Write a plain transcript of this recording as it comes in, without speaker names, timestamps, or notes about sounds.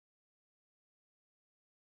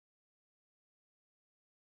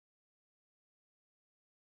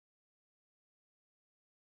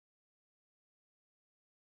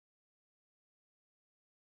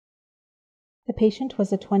The patient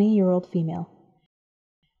was a 20-year-old female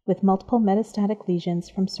with multiple metastatic lesions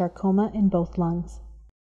from sarcoma in both lungs.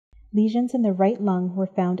 Lesions in the right lung were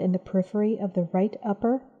found in the periphery of the right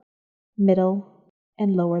upper, middle,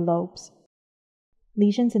 and lower lobes.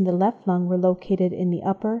 Lesions in the left lung were located in the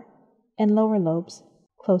upper and lower lobes,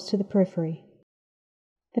 close to the periphery.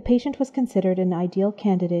 The patient was considered an ideal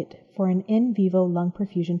candidate for an in vivo lung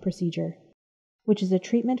perfusion procedure, which is a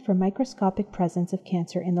treatment for microscopic presence of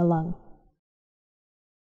cancer in the lung.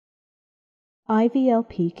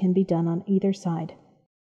 IVLP can be done on either side.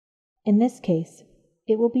 In this case,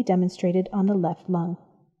 it will be demonstrated on the left lung.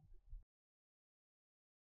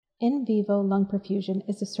 In vivo lung perfusion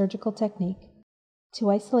is a surgical technique to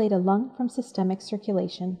isolate a lung from systemic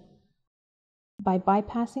circulation by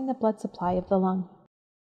bypassing the blood supply of the lung.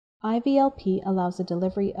 IVLP allows the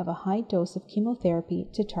delivery of a high dose of chemotherapy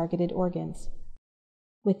to targeted organs,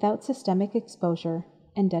 without systemic exposure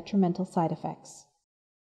and detrimental side effects.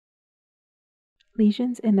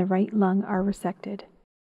 Lesions in the right lung are resected,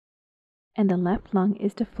 and the left lung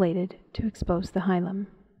is deflated to expose the hilum.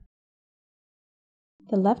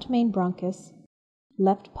 The left main bronchus,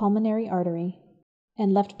 left pulmonary artery,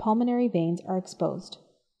 and left pulmonary veins are exposed.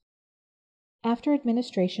 After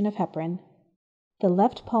administration of heparin, the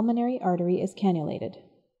left pulmonary artery is cannulated.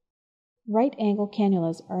 Right angle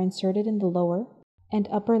cannulas are inserted in the lower and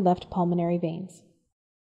upper left pulmonary veins.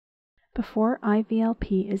 Before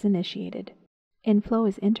IVLP is initiated, inflow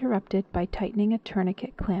is interrupted by tightening a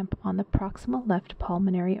tourniquet clamp on the proximal left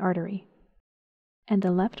pulmonary artery, and the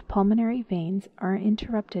left pulmonary veins are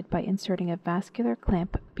interrupted by inserting a vascular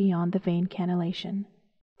clamp beyond the vein cannulation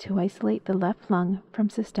to isolate the left lung from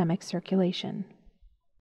systemic circulation.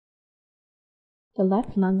 The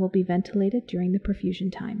left lung will be ventilated during the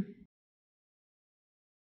perfusion time.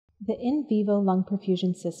 The in vivo lung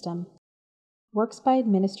perfusion system works by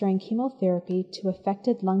administering chemotherapy to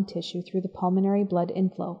affected lung tissue through the pulmonary blood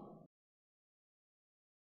inflow.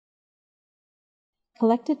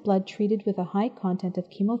 Collected blood treated with a high content of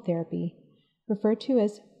chemotherapy, referred to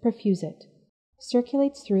as perfusit,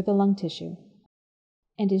 circulates through the lung tissue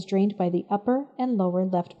and is drained by the upper and lower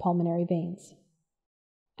left pulmonary veins.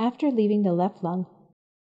 After leaving the left lung,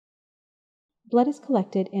 blood is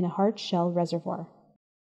collected in a hard shell reservoir.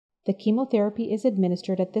 The chemotherapy is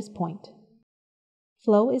administered at this point.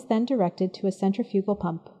 Flow is then directed to a centrifugal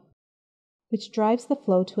pump, which drives the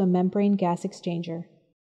flow to a membrane gas exchanger,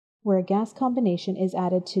 where a gas combination is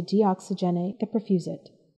added to deoxygenate the perfusit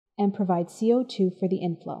and provide CO2 for the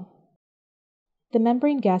inflow. The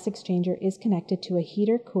membrane gas exchanger is connected to a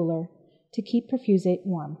heater-cooler to keep perfusate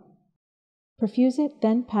warm. Perfusit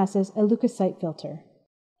then passes a leukocyte filter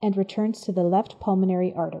and returns to the left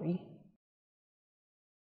pulmonary artery.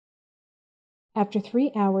 After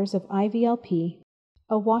 3 hours of IVLP,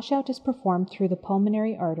 a washout is performed through the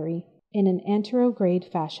pulmonary artery in an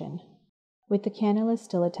anterograde fashion, with the cannula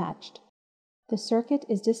still attached. The circuit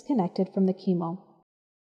is disconnected from the chemo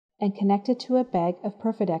and connected to a bag of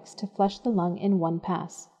Perfidex to flush the lung in one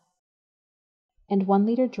pass, and 1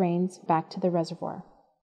 liter drains back to the reservoir.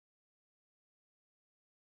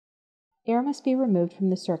 Air must be removed from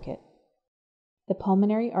the circuit. The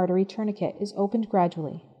pulmonary artery tourniquet is opened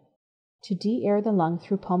gradually to de-air the lung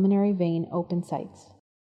through pulmonary vein open sites.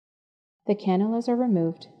 The cannulas are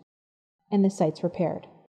removed and the sites repaired.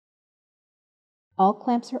 All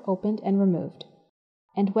clamps are opened and removed,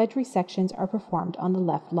 and wedge resections are performed on the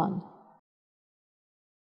left lung.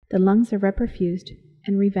 The lungs are reperfused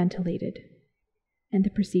and reventilated, and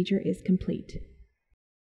the procedure is complete.